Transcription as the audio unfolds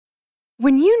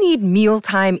When you need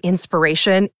mealtime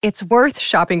inspiration, it's worth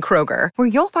shopping Kroger, where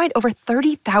you'll find over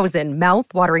 30,000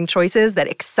 mouth-watering choices that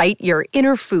excite your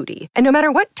inner foodie. And no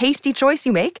matter what tasty choice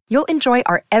you make, you'll enjoy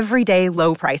our everyday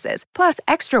low prices, plus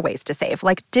extra ways to save,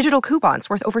 like digital coupons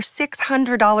worth over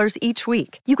 $600 each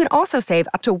week. You can also save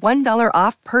up to $1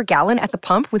 off per gallon at the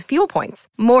pump with fuel points.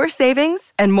 More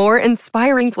savings and more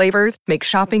inspiring flavors make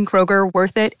shopping Kroger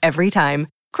worth it every time.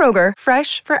 Kroger,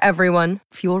 fresh for everyone.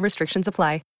 Fuel restrictions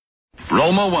apply.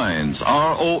 Roma Wines,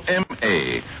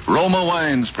 R-O-M-A. Roma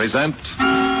Wines present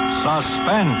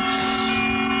Suspense.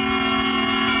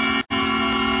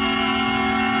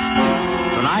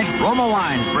 Tonight, Roma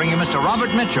Wines bring you Mr. Robert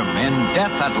Mitchum in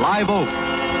Death at Live Oak,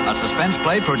 a suspense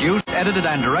play produced, edited,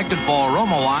 and directed for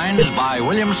Roma Wines by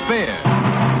William Spear.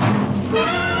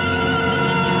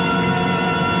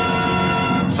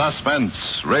 Suspense,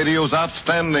 radio's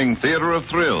outstanding theater of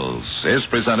thrills, is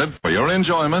presented for your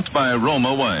enjoyment by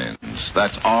Roma Wines.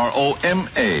 That's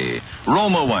R-O-M-A,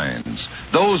 Roma Wines.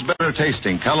 Those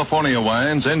better-tasting California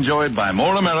wines enjoyed by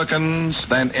more Americans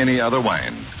than any other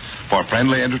wine. For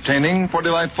friendly entertaining, for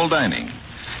delightful dining.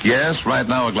 Yes, right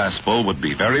now a glassful would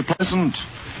be very pleasant.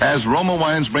 As Roma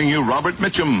Wines bring you Robert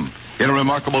Mitchum in a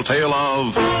remarkable tale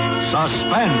of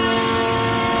Suspense.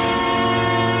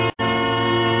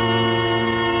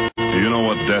 Do you know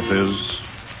what death is?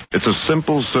 It's a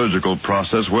simple surgical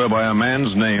process whereby a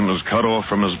man's name is cut off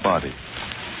from his body.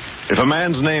 If a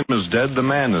man's name is dead, the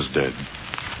man is dead.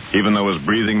 Even though his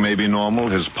breathing may be normal,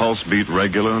 his pulse beat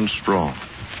regular and strong.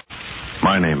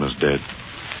 My name is dead.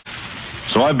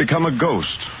 So I've become a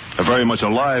ghost, a very much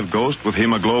alive ghost with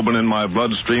hemoglobin in my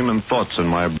bloodstream and thoughts in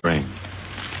my brain.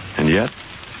 And yet,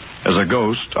 as a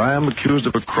ghost, I am accused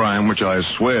of a crime which I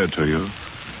swear to you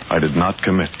I did not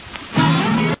commit.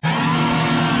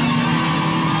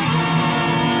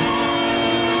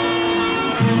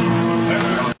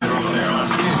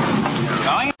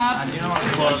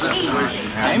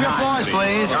 Name your floors,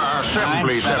 please.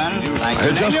 I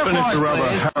had just finished a rather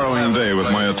harrowing day with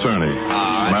my attorney,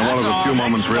 and I wanted a few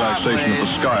moments' relaxation at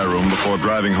the Sky Room before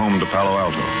driving home to Palo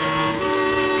Alto.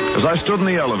 As I stood in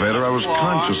the elevator, I was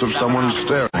conscious of someone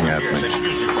staring at me.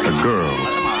 A girl,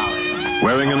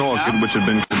 wearing an orchid which had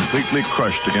been completely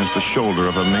crushed against the shoulder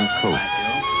of her mink coat.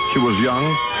 She was young,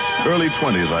 early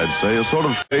 20s, I'd say, a sort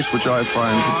of face which I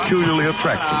find peculiarly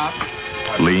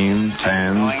attractive. Lean,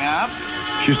 tanned.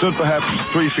 She stood perhaps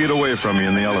 3 feet away from me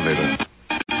in the elevator.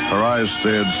 Her eyes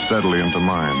stared steadily into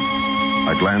mine.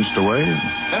 I glanced away,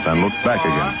 then looked back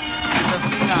again.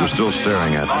 She was still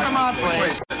staring at me.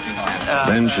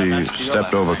 Then she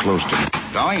stepped over close to me.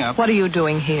 Going up. What are you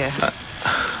doing here?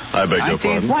 I beg your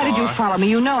pardon? Why did you follow me?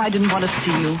 You know I didn't want to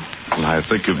see you. I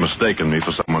think you've mistaken me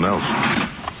for someone else.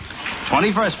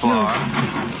 21st floor.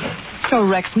 You're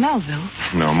Rex Melville.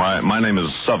 No, my name is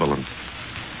Sutherland.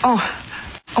 Oh,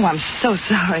 I'm so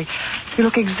sorry. You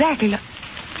look exactly like...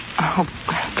 Oh,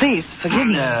 please, forgive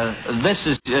me. This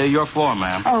is your floor,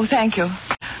 ma'am. Oh, thank you.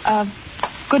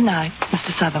 Good night,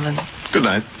 Mr. Sutherland. Good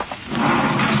night.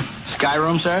 Sky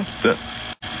room, sir?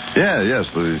 Yes,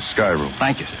 the Sky Room.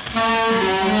 Thank you, sir.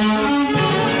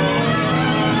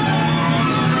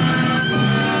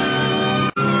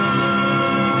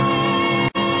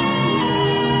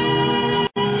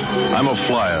 I'm a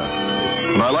flyer,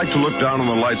 and I like to look down on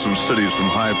the lights of cities from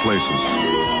high places.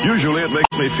 Usually it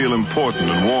makes me feel important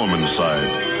and warm inside,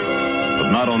 but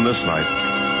not on this night.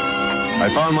 I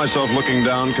found myself looking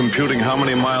down, computing how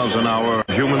many miles an hour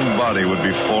a human body would be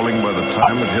falling by the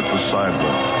time it hit the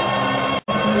sidewalk.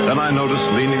 Then I noticed,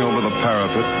 leaning over the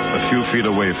parapet a few feet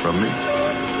away from me,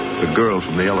 the girl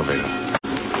from the elevator.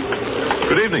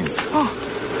 Good evening.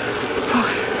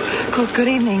 Good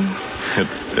evening.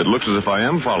 It looks as if I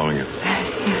am following you.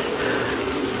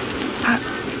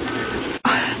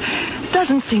 It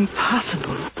doesn't seem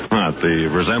possible. What, the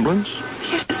resemblance?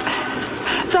 Yes,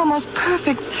 it's almost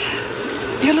perfect.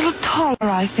 You're a little taller,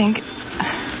 I think.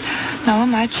 No,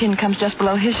 my chin comes just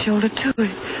below his shoulder, too.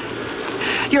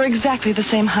 You're exactly the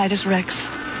same height as Rex.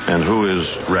 And who is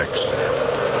Rex?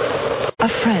 A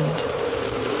friend.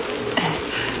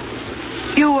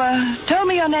 You told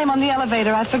me your name on the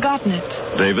elevator. I've forgotten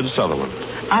it. David Sutherland.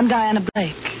 I'm Diana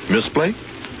Blake. Miss Blake?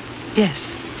 Yes.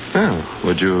 Oh,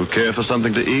 would you care for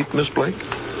something to eat, Miss Blake?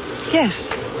 Yes,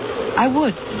 I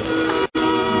would.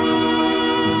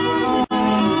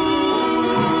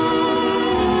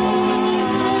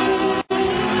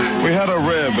 We had a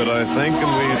rare bit, I think,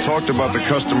 and we talked about the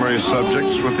customary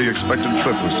subjects with the expected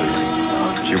flippancy.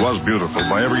 She was beautiful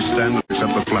by every standard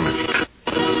except the Flemish.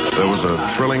 There was a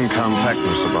thrilling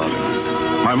compactness about her.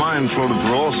 My mind floated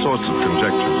through all sorts of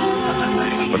conjectures,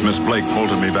 but Miss Blake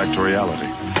bolted me back to reality.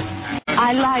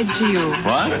 I lied to you.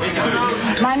 What?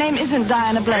 My name isn't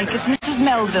Diana Blake. It's Mrs.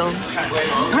 Melville.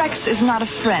 Rex is not a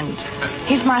friend.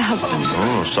 He's my husband.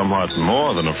 Oh, somewhat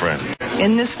more than a friend.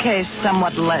 In this case,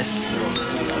 somewhat less.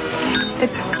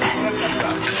 It's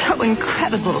so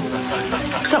incredible.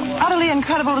 So utterly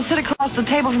incredible to sit across the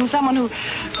table from someone who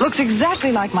looks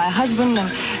exactly like my husband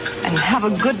and have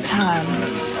a good time.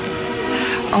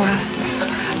 Oh,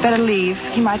 better leave.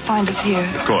 He might find us here.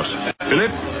 Of course.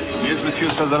 Philip? Yes, Monsieur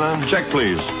Sutherland? Check,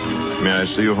 please. May I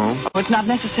see you home? Oh, it's not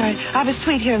necessary. I have a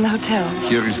suite here in the hotel.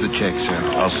 Here is the check, sir.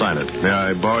 I'll sign it. May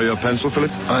I borrow your pencil, Philip?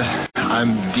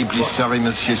 I'm deeply sorry,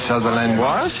 Monsieur Sutherland.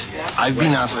 What? I've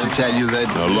been asked to tell you that...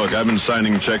 Now, look, I've been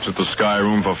signing checks at the Sky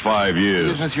Room for 5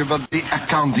 years. Yes, Monsieur, but the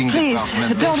accounting Please,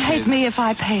 department... don't hate me if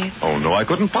I pay it. Oh, no, I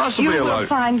couldn't possibly You allow... will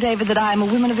find, David, that I am a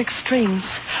woman of extremes.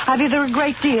 I've either a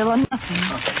great deal or nothing.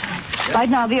 Right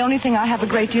now, the only thing I have a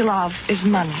great deal of is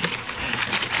money.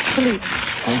 Philippe.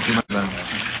 Thank you, madame.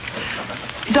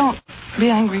 Don't be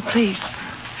angry, please.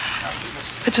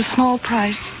 It's a small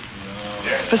price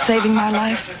for saving my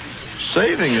life.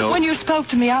 Saving you? When you spoke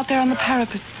to me out there on the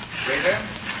parapet,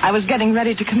 I was getting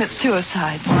ready to commit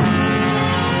suicide.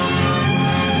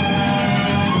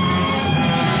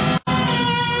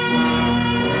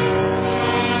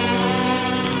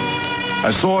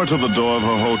 I saw her to the door of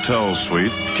her hotel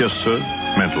suite, kissed her,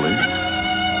 mentally,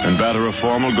 and bade her a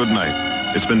formal good night.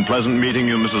 It's been pleasant meeting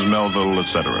you, Mrs. Melville,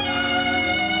 etc.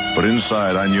 But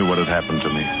inside, I knew what had happened to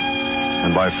me.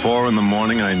 And by 4 a.m,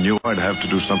 I knew I'd have to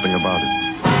do something about it.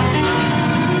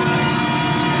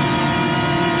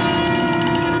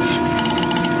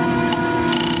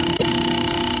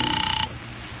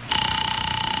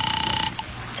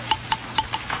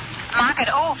 Market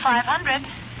 500.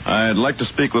 I'd like to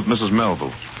speak with Mrs.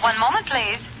 Melville. One moment,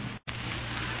 please.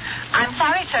 I'm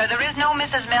sorry, sir. There is no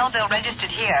Mrs. Melville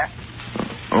registered here.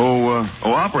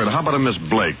 Operator, how about a Miss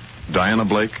Blake? Diana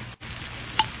Blake?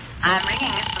 I'm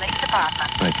ringing Miss Blake's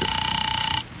apartment. Thank you.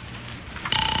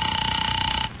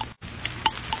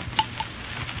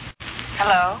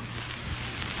 Hello?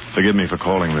 Forgive me for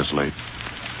calling this late.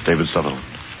 David Sutherland.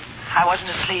 I wasn't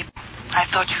asleep. I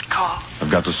thought you'd call.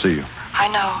 I've got to see you. I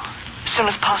know. As soon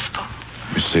as possible.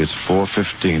 Let me see, it's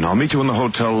 4:15. I'll meet you in the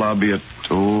hotel lobby at,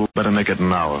 better make it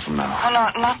an hour from now. Oh,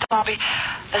 no, not the lobby.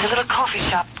 There's a little coffee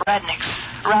shop, Radnick's,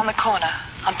 around the corner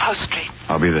on Post Street.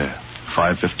 I'll be there.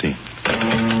 5:15.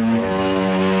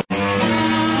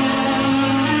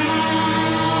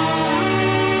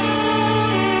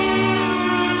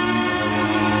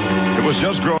 It was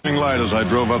just growing light as I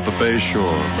drove up the Bay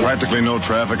Shore. Practically no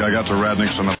traffic. I got to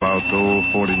Radnick's in about,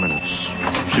 40 minutes.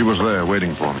 She was there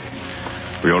waiting for me.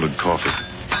 We ordered coffee.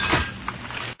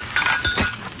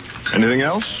 Anything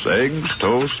else? Eggs?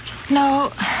 Toast?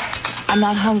 No, I'm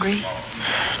not hungry.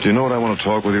 Do you know what I want to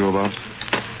talk with you about?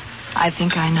 I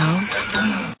think I know.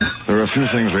 There are a few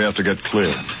things we have to get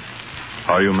clear.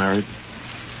 Are you married?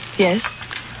 Yes.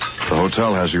 The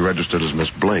hotel has you registered as Miss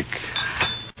Blake.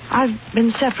 I've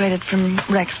been separated from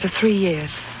Rex for 3 years.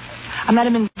 I met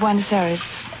him in Buenos Aires.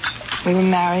 We were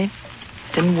married.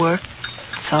 Didn't work,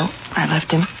 so I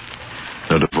left him.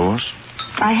 No divorce?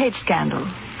 I hate scandal.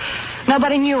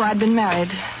 Nobody knew I'd been married.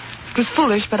 It was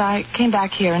foolish, but I came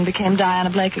back here and became Diana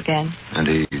Blake again. And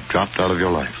he dropped out of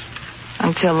your life?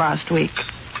 Until last week.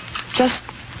 Just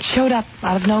showed up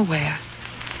out of nowhere.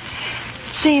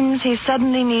 Seems he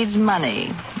suddenly needs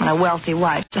money, and a wealthy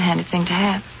wife's a handy thing to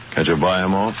have. Can't you buy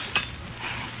him off?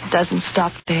 It doesn't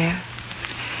stop there.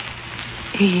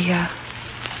 He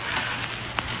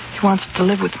wants to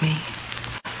live with me.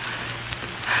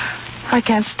 I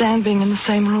can't stand being in the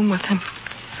same room with him.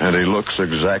 And he looks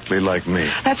exactly like me.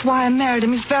 That's why I married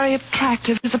him. He's very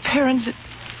attractive. His appearance...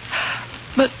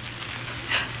 But...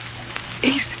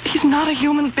 He's not a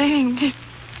human being.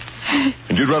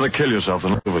 And you'd rather kill yourself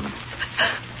than live with him?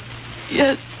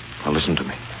 Yes. Now listen to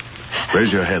me.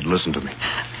 Raise your head. Listen to me.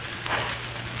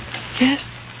 Yes.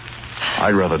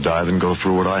 I'd rather die than go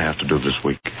through what I have to do this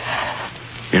week.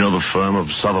 You know the firm of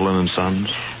Sutherland & Sons?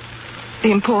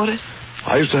 The importers?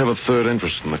 I used to have a third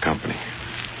interest in the company.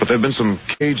 But there have been some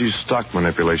cagey stock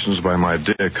manipulations by my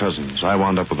dear cousins. I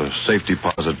wound up with a safe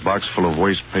deposit box full of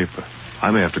waste paper.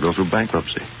 I may have to go through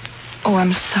bankruptcy. Oh,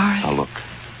 I'm sorry. Now, look.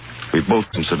 We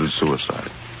both considered suicide.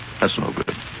 That's no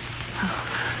good.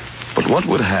 But what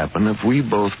would happen if we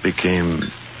both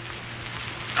became...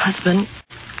 Husband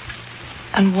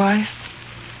and wife?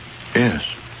 Yes.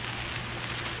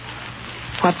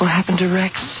 What will happen to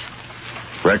Rex?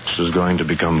 Rex is going to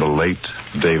become the late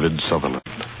David Sutherland.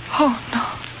 Oh,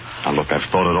 no. Now, look, I've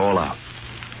thought it all out.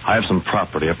 I have some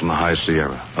property up in the High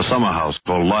Sierra. A summer house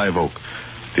called Live Oak.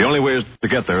 The only way to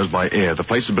get there is by air. The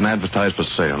place has been advertised for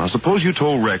sale. Now, suppose you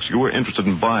told Rex you were interested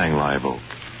in buying Live Oak.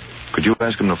 Could you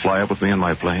ask him to fly up with me in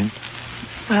my plane?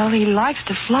 Well, he likes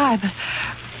to fly, but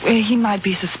he might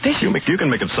be suspicious. You can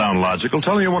make it sound logical.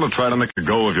 Tell him you want to try to make a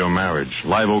go of your marriage.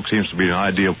 Live Oak seems to be an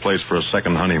ideal place for a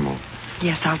second honeymoon.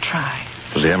 Yes, I'll try.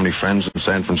 Does he have any friends in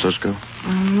San Francisco?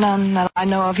 None that I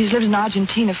know of. He's lived in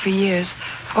Argentina for years.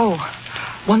 Oh,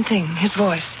 one thing, his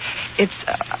voice. It's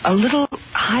a little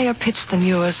higher pitched than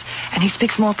yours, and he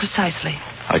speaks more precisely.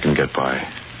 I can get by.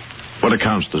 What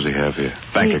accounts does he have here?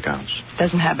 Bank accounts?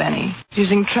 Doesn't have any.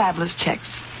 Using traveler's checks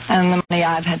and the money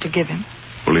I've had to give him.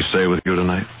 Will he stay with you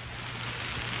tonight?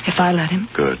 If I let him.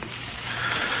 Good.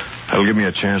 That'll give me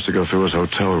a chance to go through his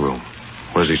hotel room.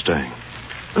 Where's he staying?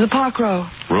 The Park Row.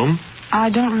 Room? I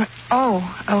don't...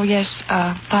 Oh, yes,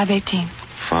 518.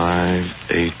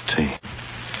 518.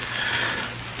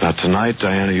 Now, tonight,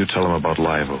 Diana, you tell him about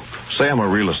Live Oak. Say I'm a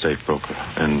real estate broker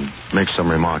and make some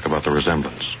remark about the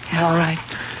resemblance. All right.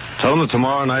 Tell him that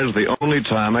tomorrow night is the only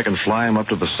time I can fly him up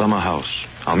to the summer house.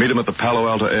 I'll meet him at the Palo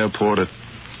Alto airport at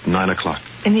 9 o'clock.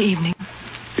 In the evening?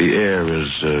 The air is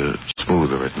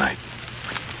smoother at night.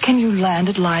 Can you land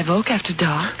at Live Oak after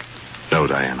dark? No,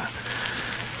 Diana.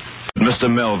 But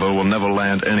Mr. Melville will never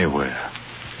land anywhere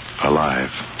alive.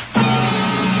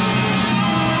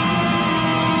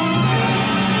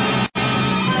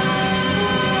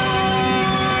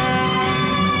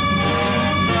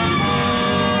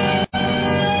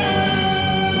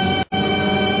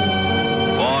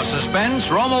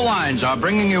 Roma Wines are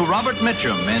bringing you Robert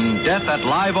Mitchum in Death at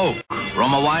Live Oak.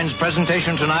 Roma Wines'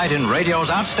 presentation tonight in radio's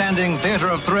outstanding theater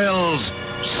of thrills,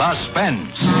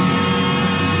 Suspense.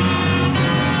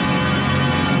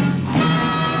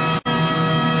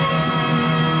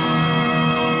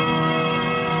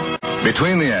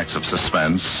 Between the acts of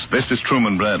suspense, this is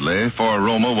Truman Bradley for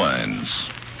Roma Wines.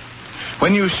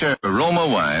 When you share Roma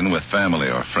wine with family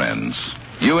or friends,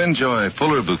 you enjoy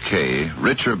fuller bouquet,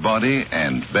 richer body,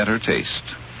 and better taste.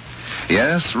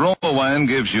 Yes, Roma wine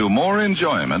gives you more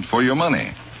enjoyment for your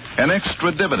money, an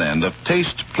extra dividend of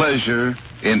taste pleasure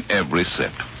in every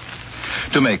sip.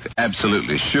 To make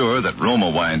absolutely sure that Roma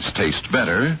wines taste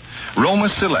better, Roma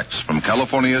selects from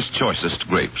California's choicest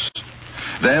grapes.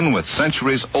 Then, with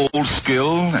centuries-old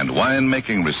skill and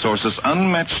wine-making resources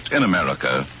unmatched in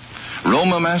America,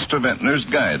 Roma master vintners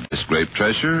guide this grape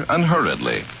treasure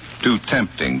unhurriedly to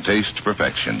tempting taste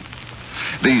perfection.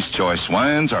 These choice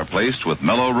wines are placed with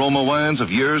mellow Roma wines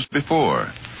of years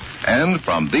before. And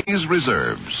from these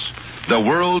reserves, the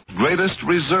world's greatest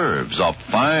reserves of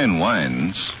fine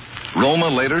wines, Roma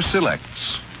later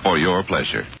selects for your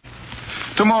pleasure.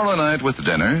 Tomorrow night with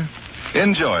dinner,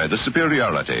 enjoy the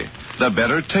superiority, the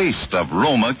better taste of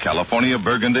Roma California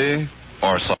Burgundy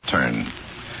or Sauterne.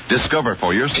 Discover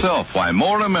for yourself why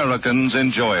more Americans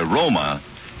enjoy Roma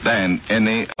than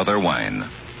any other wine.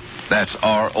 That's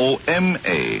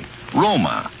R-O-M-A,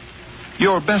 Roma.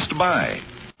 Your best buy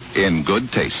in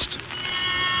good taste.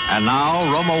 And now,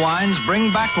 Roma Wines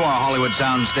bring back to our Hollywood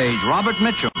soundstage Robert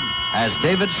Mitchum as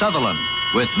David Sutherland,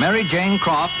 with Mary Jane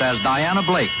Croft as Diana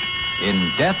Blake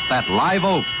in Death at Live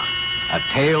Oak, a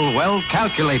tale well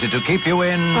calculated to keep you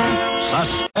in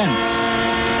suspense.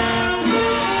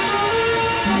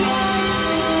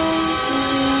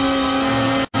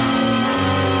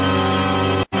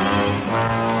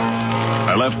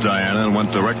 I left Diana and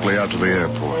went directly out to the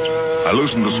airport. I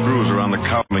loosened the screws around the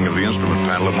cowling of the instrument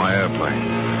panel of my airplane.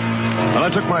 And I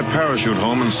took my parachute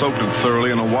home and soaked it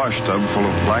thoroughly in a wash tub full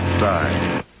of black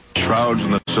dye. Shrouds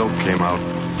and the silk came out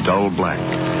dull black,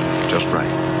 just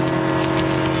right.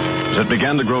 As it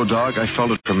began to grow dark, I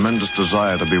felt a tremendous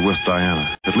desire to be with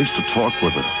Diana, at least to talk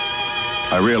with her.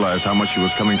 I realized how much she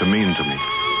was coming to mean to me,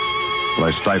 but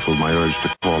I stifled my urge to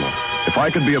call her. If I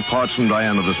could be apart from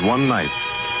Diana this one night,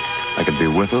 I could be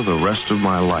with her the rest of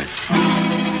my life.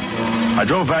 I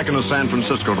drove back into San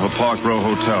Francisco to the Park Row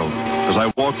Hotel. As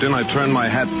I walked in, I turned my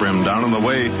hat brim down in the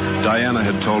way Diana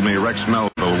had told me Rex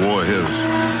Melville wore his.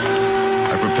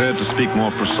 I prepared to speak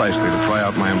more precisely to try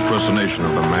out my impersonation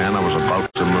of the man I was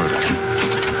about to murder.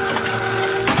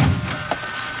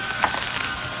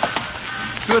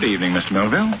 Good evening, Mr.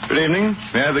 Melville. Good evening.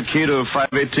 May I have the key to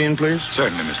 518, please?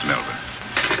 Certainly, Mr. Melville.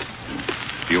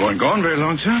 You weren't gone very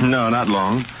long, sir? No, not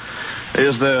long.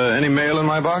 Is there any mail in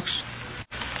my box?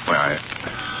 Well,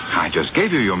 I just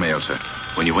gave you your mail, sir,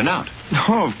 when you went out.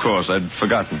 Oh, of course. I'd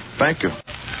forgotten. Thank you.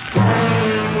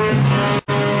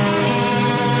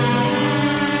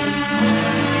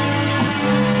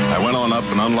 I went on up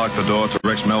and unlocked the door to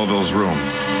Rex Melville's room.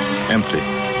 Empty.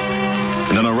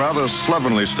 And in a rather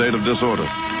slovenly state of disorder.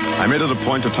 I made it a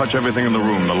point to touch everything in the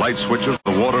room. The light switches,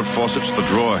 the water faucets, the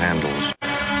drawer handles.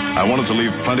 I wanted to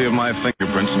leave plenty of my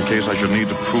fingerprints in case I should need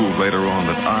to prove later on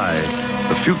that I,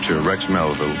 the future Rex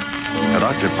Melville, had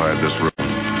occupied this room.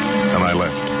 And I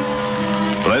left.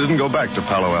 But I didn't go back to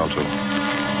Palo Alto.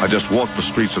 I just walked the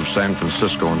streets of San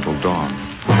Francisco until dawn.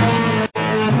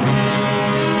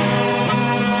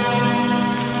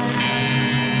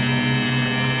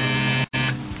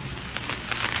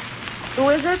 Who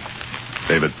is it?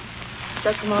 David.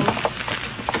 Just a moment.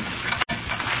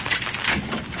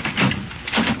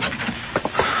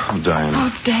 Oh, Diana. Oh,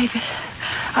 David.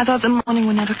 I thought the morning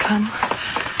would never come.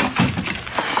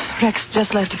 Rex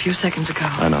just left a few seconds ago.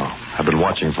 I know. I've been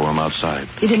watching for him outside.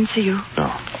 He didn't see you? No.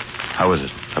 How is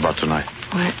it about tonight?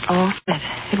 Well, all set.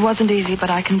 It wasn't easy, but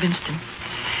I convinced him.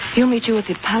 He'll meet you at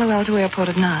the Palo Alto airport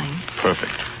at 9.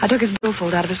 Perfect. I took his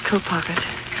billfold out of his coat pocket.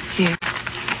 Here.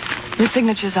 Your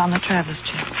signature's on the traveler's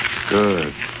check.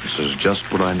 Good. This is just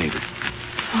what I needed.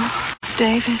 Oh,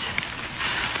 David.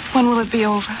 When will it be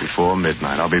over? Before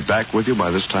midnight. I'll be back with you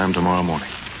by this time tomorrow morning.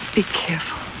 Be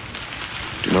careful.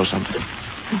 Do you know something?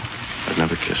 I've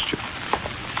never kissed you.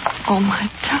 Oh, my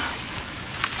darling.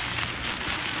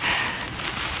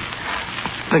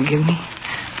 Forgive me.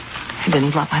 I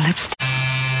didn't blot my lips.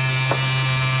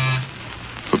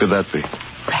 Who could that be?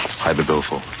 Rex. Hide the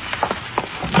billfold.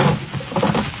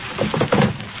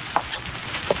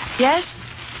 Yes?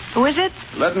 Who is it?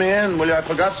 Let me in, will you? I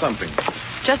forgot something.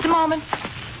 Just a moment.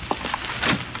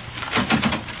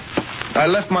 I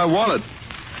left my wallet.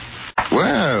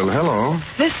 Well, hello.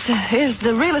 This is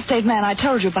the real estate man I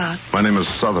told you about. My name is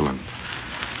Sutherland.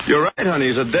 You're right, honey.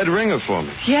 He's a dead ringer for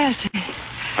me. Yes.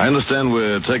 I understand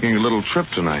we're taking a little trip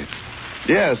tonight.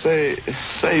 Yeah, say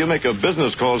you make your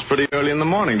business calls pretty early in the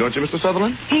morning, don't you, Mr.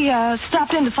 Sutherland? He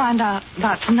stopped in to find out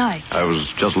about tonight. I was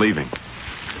just leaving.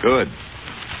 Good.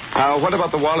 What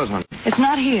about the wallet, honey? It's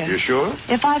not here. You sure?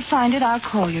 If I find it, I'll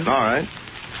call you. All right.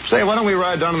 Say, why don't we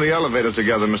ride down in the elevator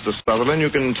together, Mr. Sutherland? You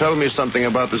can tell me something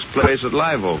about this place at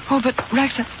Live Oak. Oh, but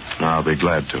Rex... I'll be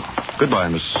glad to. Goodbye,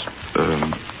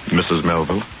 Mrs.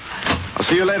 Melville. I'll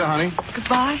see you later, honey.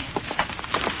 Goodbye.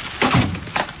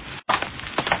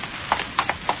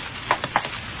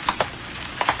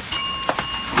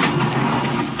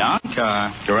 Down,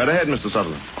 car. Go right ahead, Mr.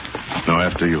 Sutherland. No,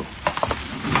 after you.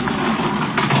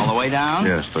 All the way down?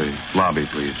 Yes, the lobby,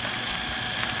 please.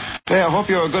 Hey, I hope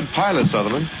you're a good pilot,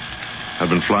 Sutherland. I've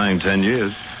been flying 10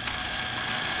 years.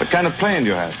 What kind of plane do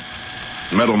you have?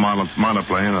 Metal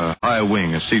monoplane, a high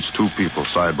wing. It seats 2 people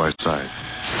side by side.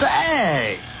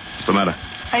 Say! What's the matter?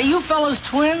 Are you fellas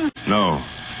twins? No.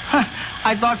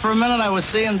 I thought for a minute I was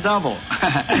seeing double.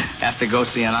 Have to go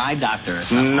see an eye doctor or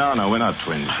something. No, we're not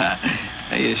twins.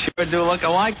 You sure do look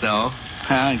alike, though.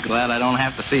 Glad I don't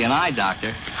have to see an eye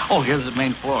doctor. Oh, here's the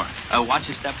main floor. Watch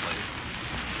your step, please.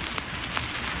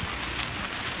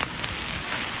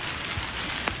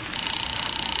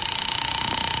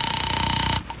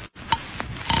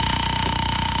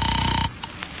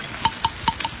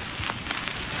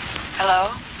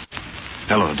 Hello?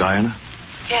 Hello, Diana.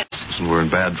 Yes. Listen, we're in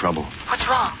bad trouble. What's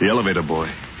wrong? The elevator boy.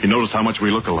 He noticed how much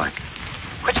we look alike.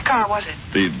 Which car was it?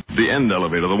 The end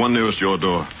elevator, the one nearest your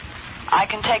door. I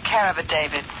can take care of it,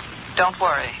 David. Don't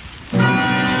worry.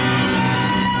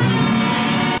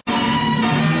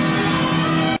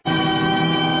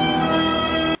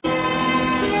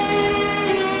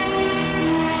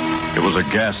 It was a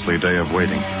ghastly day of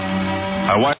waiting.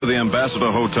 I wired to the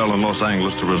Ambassador Hotel in Los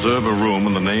Angeles to reserve a room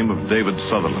in the name of David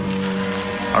Sutherland.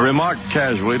 I remarked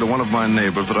casually to one of my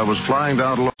neighbors that I was flying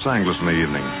down to Los Angeles in the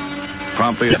evening.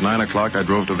 Promptly at 9 o'clock, I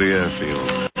drove to the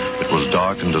airfield. It was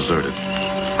dark and deserted.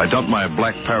 I dumped my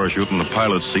black parachute in the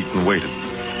pilot's seat and waited.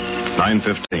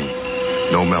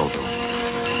 9:15, no Melville.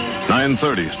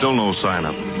 9:30, still no sign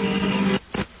of him.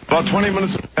 About 20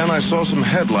 minutes of 10, I saw some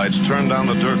headlights turn down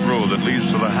the dirt road that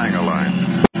leads to the hangar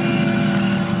line.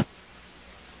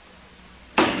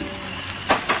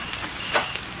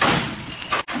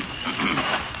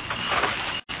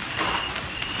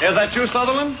 Is that you,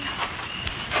 Sutherland?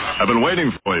 I've been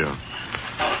waiting for you.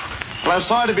 Well, I'm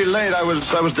sorry to be late. I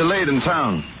was delayed in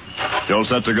town. You all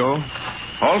set to go?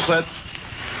 All set.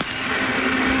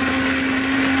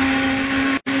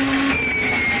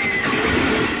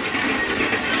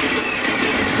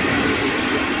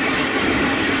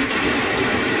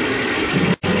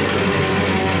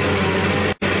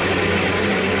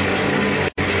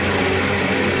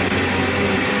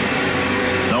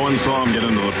 No one saw him get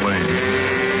into the plane.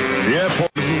 The airport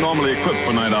isn't normally equipped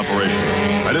for night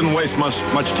operations. I didn't waste much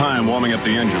time warming up the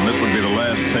engine. This would be the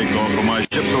last takeoff for my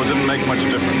ship, so it didn't make much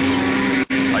difference.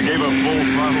 I gave a full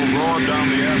throttle, roared down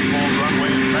the asphalt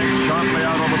runway, and banked sharply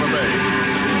out over the bay.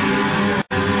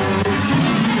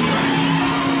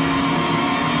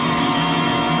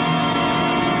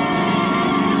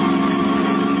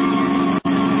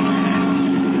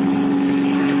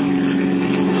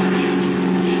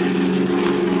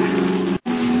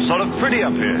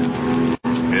 up here.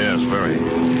 Yes, very.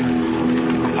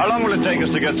 How long will it take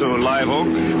us to get to Live Oak?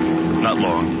 Not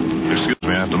long. Excuse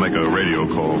me, I have to make a radio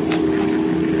call.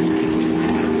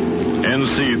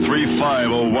 NC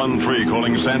 35013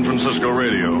 calling San Francisco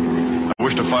Radio. I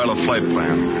wish to file a flight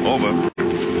plan. Over.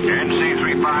 NC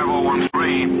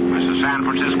 35013. This is San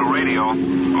Francisco Radio.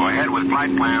 Go ahead with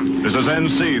flight plan. This is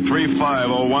NC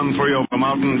 35013 over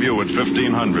Mountain View at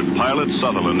 1500. Pilot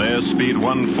Sutherland, airspeed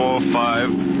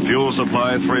 145, fuel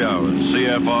supply 3 hours.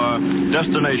 CFR,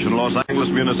 destination Los Angeles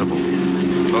Municipal.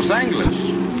 Los Angeles?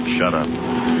 Shut up.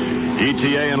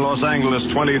 ETA in Los Angeles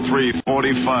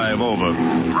 2345, over.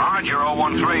 Roger,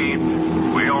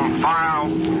 013. We'll file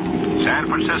San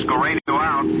Francisco Radio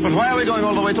out. But why are we going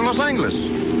all the way to Los Angeles?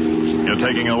 You're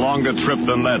taking a longer trip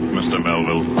than that, Mr.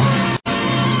 Melville.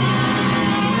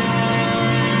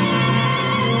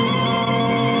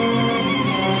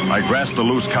 I grasped the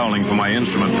loose cowling from my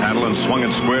instrument panel and swung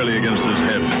it squarely against his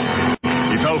head.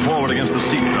 He fell forward against the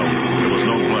seatbelt. There was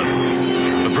no blood.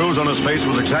 The bruise on his face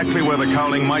was exactly where the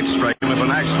cowling might strike him if an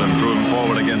accident drew him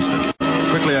forward against it.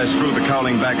 Quickly, I screwed the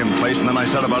cowling back in place, and then I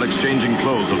set about exchanging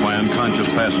clothes with my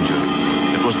unconscious passenger.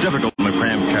 It was difficult in the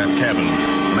cramped cabin,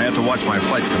 and I had to watch my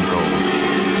flight control.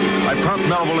 I propped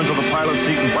Melville into the pilot's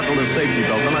seat and buckled his safety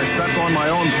belt. Then I strapped on my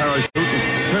own parachute and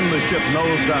trimmed the ship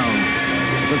nose down.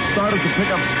 As it started to pick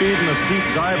up speed in a steep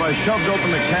dive, I shoved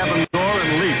open the cabin door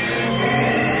and leaped.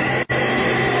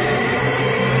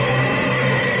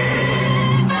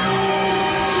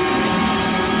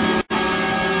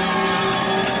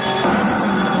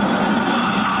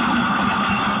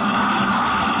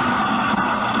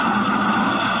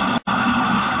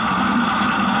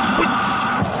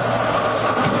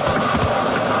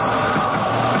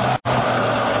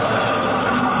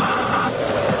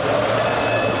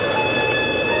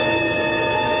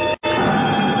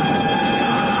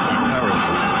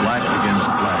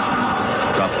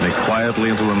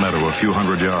 Into a meadow a few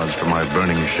hundred yards from my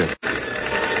burning ship.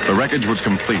 The wreckage was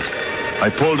complete. I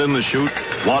pulled in the chute,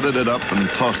 wadded it up, and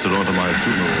tossed it onto my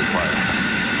funeral pyre.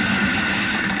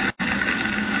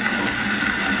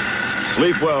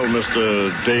 Sleep well,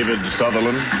 Mr. David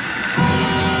Sutherland.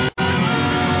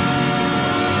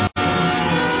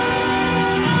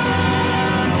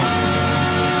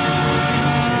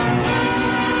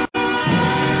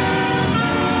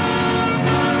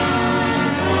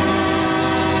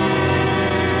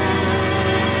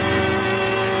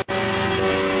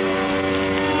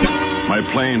 My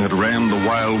plane had rammed the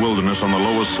wild wilderness on the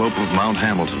lowest slope of Mount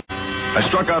Hamilton. I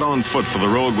struck out on foot for the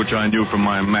road which I knew from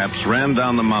my maps, ran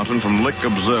down the mountain from Lick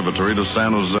Observatory to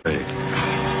San Jose.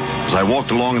 As I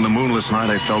walked along in the moonless night,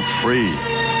 I felt free.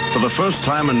 For the first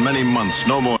time in many months,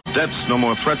 no more debts, no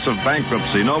more threats of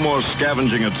bankruptcy, no more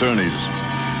scavenging attorneys.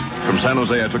 From San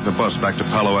Jose, I took the bus back to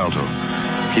Palo Alto,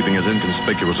 keeping as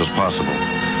inconspicuous as possible.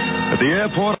 At the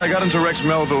airport, I got into Rex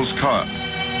Melville's car.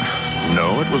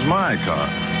 No, it was my car.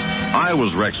 I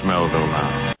was Rex Melville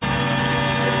now.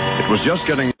 It was just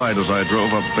getting light as I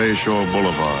drove up Bayshore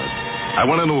Boulevard. I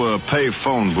went into a pay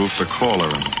phone booth to call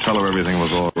her and tell her everything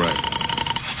was all right.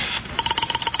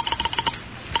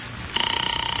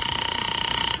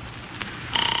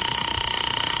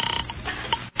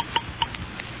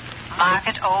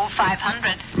 Market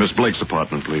 0500. Miss Blake's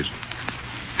apartment, please.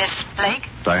 Miss Blake?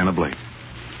 Diana Blake.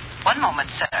 One moment,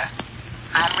 sir.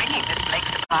 I'm ringing Miss Blake's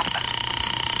apartment.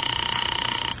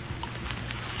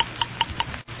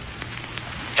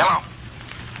 Hello?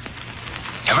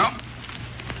 Hello?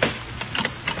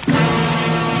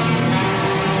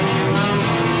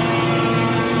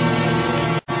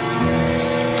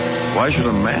 Why should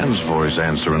a man's voice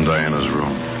answer in Diana's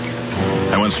room?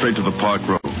 I went straight to the Park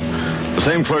Road. The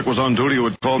same clerk was on duty who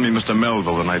had called me Mr.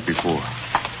 Melville the night before.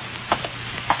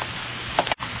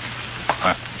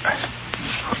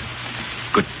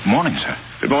 Good morning, sir.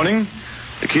 Good morning.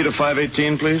 The key to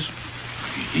 518, please.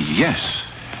 Yes.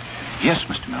 Yes,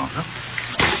 Mr. Melville.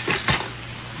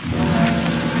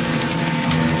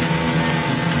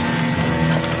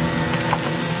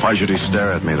 Why should he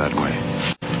stare at me that way?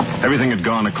 Everything had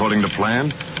gone according to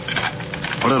plan.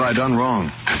 What had I done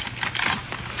wrong?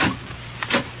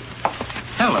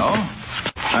 Hello.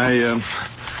 I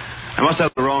must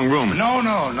have the wrong room. No.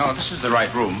 This is the right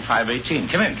room, 518.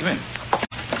 Come in.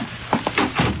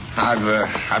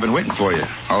 I've been waiting for you,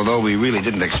 although we really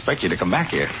didn't expect you to come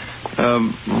back here.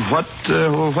 What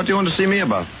do you want to see me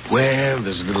about? Well,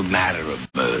 there's a little matter of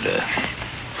murder.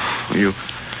 You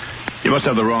must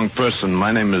have the wrong person.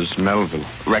 My name is Melville.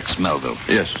 Rex Melville.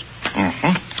 Yes.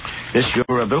 Mm-hmm. This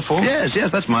your billfold? Yes,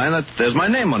 that's mine. There's my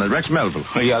name on it, Rex Melville.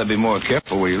 Well, you ought to be more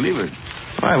careful where you leave it.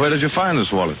 Why, where did you find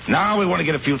this wallet? Now we want to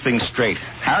get a few things straight.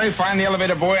 Harry, find the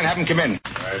elevator boy and have him come in.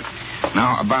 Right.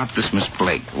 Now, about this Miss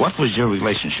Blake. What was your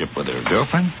relationship with her?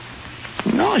 Girlfriend?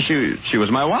 No, she was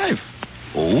my wife.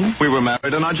 Oh? We were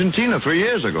married in Argentina 3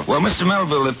 years ago. Well, Mr.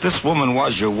 Melville, if this woman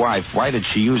was your wife, why did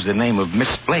she use the name of Miss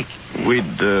Blake?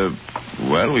 We'd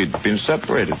been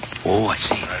separated. Oh, I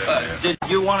see. Did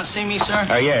you want to see me,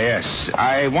 sir? Yes.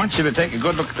 I want you to take a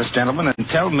good look at this gentleman and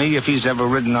tell me if he's ever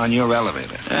ridden on your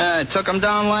elevator. Yeah, I took him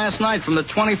down last night from the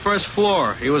 21st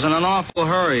floor. He was in an awful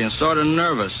hurry and sort of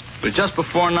nervous. It was just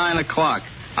before 9 o'clock.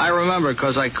 I remember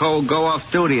because I go off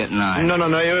duty at 9. No.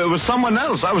 It was someone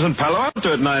else. I was in Palo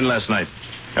Alto at 9 last night.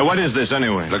 What is this,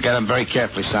 anyway? Look at him very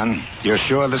carefully, son. You're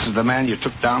sure this is the man you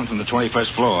took down from the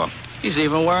 21st floor? He's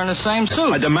even wearing the same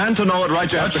suit. I demand to know it right.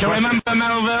 Don't you remember,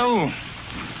 Melville?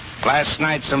 Last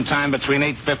night, sometime between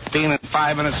 8:15 and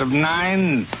 5 minutes of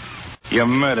 9, you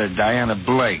murdered Diana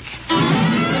Blake.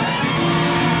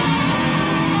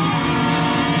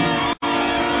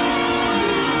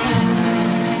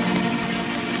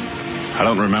 I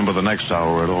don't remember the next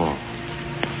hour at all.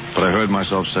 But I heard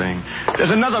myself saying,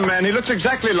 there's another man. He looks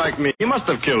exactly like me. He must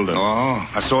have killed him. Oh,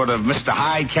 a sort of Mr.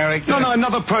 Hyde character? No,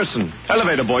 another person.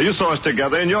 Elevator boy, you saw us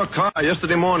together in your car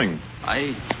yesterday morning.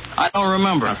 I don't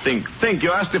remember. Now, think.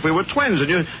 You asked if we were twins, and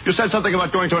you said something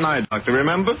about going to an eye doctor,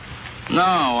 remember?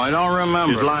 No, I don't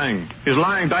remember. He's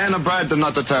lying. Diana bribed him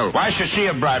not to tell. Why should she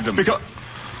have bribed him? Because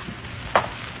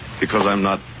I'm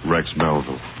not Rex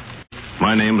Melville.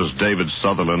 My name is David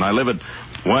Sutherland. I live at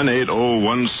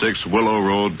 18016 Willow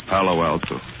Road, Palo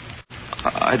Alto.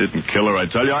 I didn't kill her, I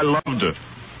tell you. I loved her.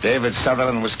 David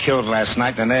Sutherland was killed last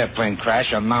night in an airplane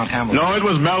crash on Mount Hamilton. No, it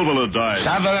was Melville who died.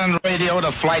 Sutherland radioed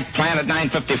a flight plan at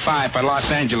 9:55 for Los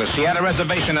Angeles. He had a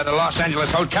reservation at the Los Angeles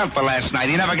Hotel for last night.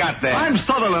 He never got there. I'm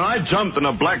Sutherland. I jumped in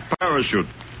a black parachute.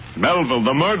 Melville,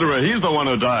 the murderer, he's the one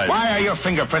who died. Why are your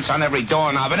fingerprints on every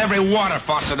doorknob and every water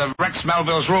faucet of Rex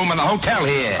Melville's room in the hotel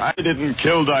here? I didn't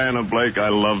kill Diana Blake. I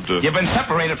loved her. You've been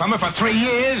separated from her for 3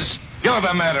 years. You're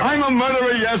the murderer. I'm a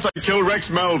murderer, yes. I killed Rex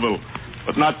Melville.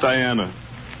 But not Diana.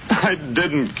 I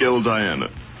didn't kill Diana.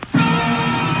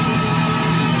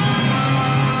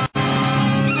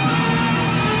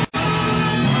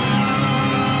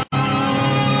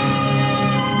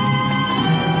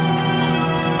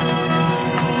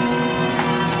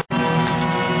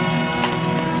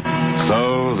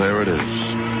 So, there it is.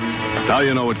 Now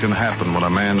you know what can happen when a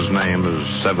man's name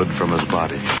is severed from his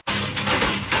body.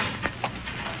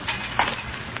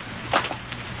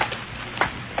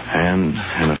 And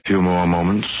in a few more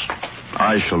moments,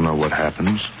 I shall know what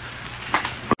happens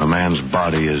when a man's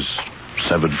body is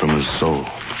severed from his soul.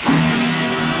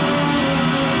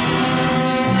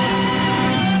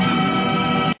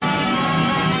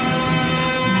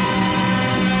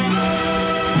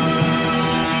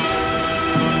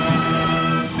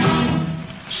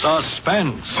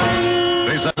 Suspense.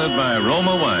 Presented by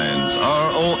Roma Wines,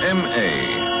 R-O-M-A.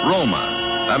 Roma,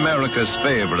 America's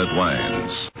favorite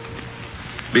wines.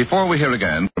 Before we hear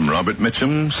again from Robert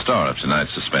Mitchum, star of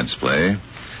tonight's suspense play,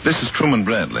 this is Truman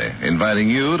Bradley, inviting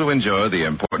you to enjoy the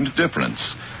important difference,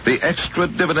 the extra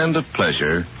dividend of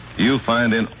pleasure you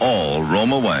find in all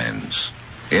Roma wines.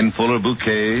 In fuller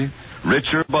bouquet,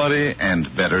 richer body,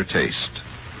 and better taste.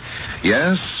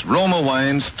 Yes, Roma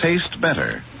wines taste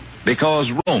better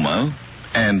because Roma,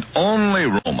 and only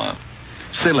Roma,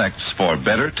 selects for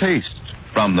better taste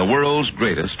from the world's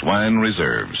greatest wine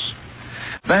reserves.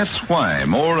 That's why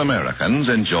more Americans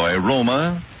enjoy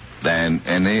Roma than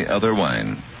any other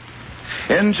wine.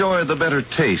 Enjoy the better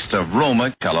taste of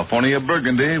Roma California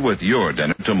Burgundy with your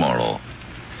dinner tomorrow.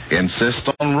 Insist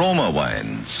on Roma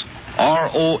wines.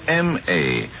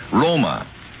 R-O-M-A. Roma.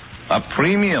 A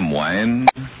premium wine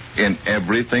in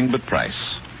everything but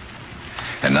price.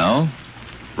 And now,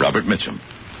 Robert Mitchum.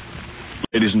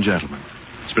 Ladies and gentlemen,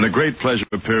 it's been a great pleasure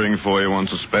appearing for you on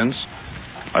Suspense.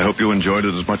 I hope you enjoyed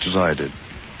it as much as I did.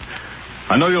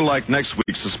 I know you'll like next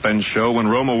week's Suspense show when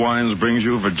Roma Wines brings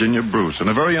you Virginia Bruce in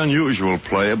a very unusual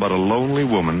play about a lonely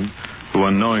woman who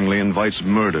unknowingly invites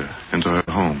murder into her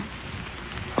home.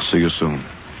 I'll see you soon.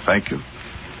 Thank you.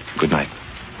 Good night.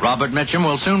 Robert Mitchum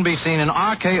will soon be seen in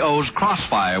RKO's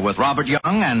Crossfire with Robert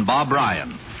Young and Bob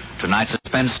Ryan. Tonight's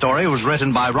suspense story was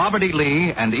written by Robert E.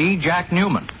 Lee and E. Jack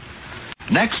Newman.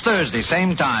 Next Thursday,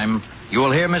 same time, you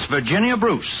will hear Miss Virginia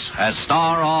Bruce as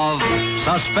star of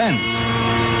Suspense.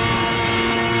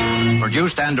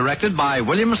 Produced and directed by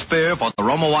William Spear for the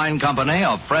Roma Wine Company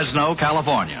of Fresno,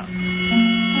 California.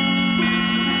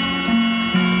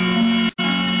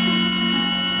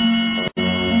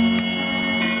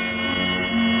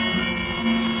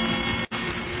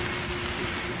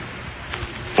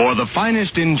 For the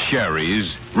finest in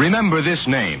sherries, remember this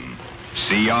name.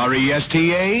 Cresta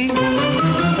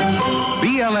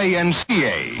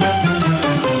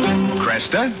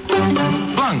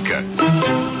Blanca.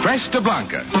 Cresta Blanca. Cresta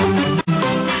Blanca.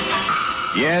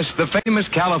 Yes, the famous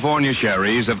California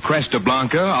sherries of Cresta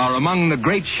Blanca are among the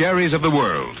great sherries of the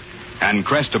world. And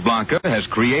Cresta Blanca has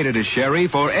created a sherry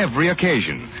for every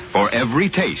occasion, for every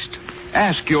taste.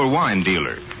 Ask your wine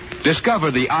dealer. Discover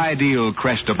the ideal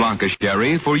Cresta Blanca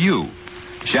sherry for you.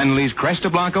 Shenley's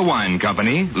Cresta Blanca Wine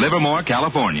Company, Livermore,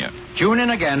 California. Tune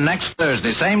in again next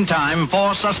Thursday, same time,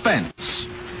 for Suspense.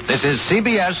 This is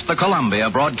CBS, the Columbia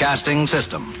Broadcasting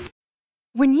System.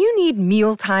 When you need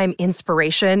mealtime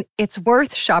inspiration, it's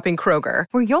worth shopping Kroger,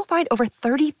 where you'll find over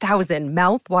 30,000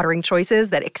 mouth-watering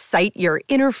choices that excite your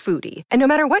inner foodie. And no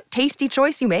matter what tasty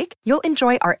choice you make, you'll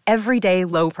enjoy our everyday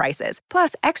low prices,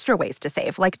 plus extra ways to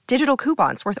save, like digital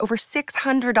coupons worth over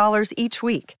 $600 each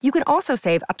week. You can also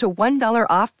save up to $1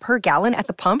 off per gallon at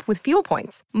the pump with fuel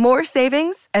points. More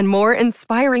savings and more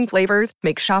inspiring flavors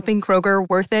make shopping Kroger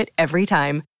worth it every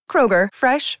time. Kroger,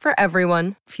 fresh for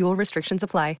everyone. Fuel restrictions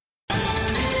apply.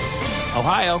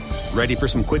 Ohio, ready for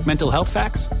some quick mental health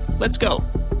facts? Let's go.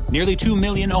 Nearly 2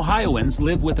 million Ohioans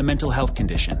live with a mental health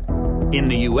condition. In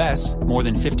the U.S., more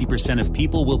than 50% of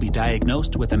people will be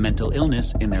diagnosed with a mental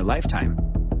illness in their lifetime.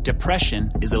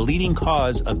 Depression is a leading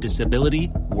cause of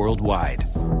disability worldwide.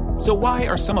 So why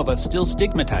are some of us still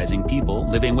stigmatizing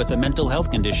people living with a mental health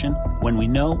condition when we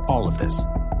know all of this?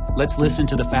 Let's listen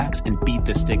to the facts and beat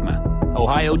the stigma.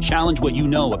 Ohio, challenge what you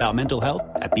know about mental health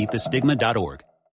at beatthestigma.org.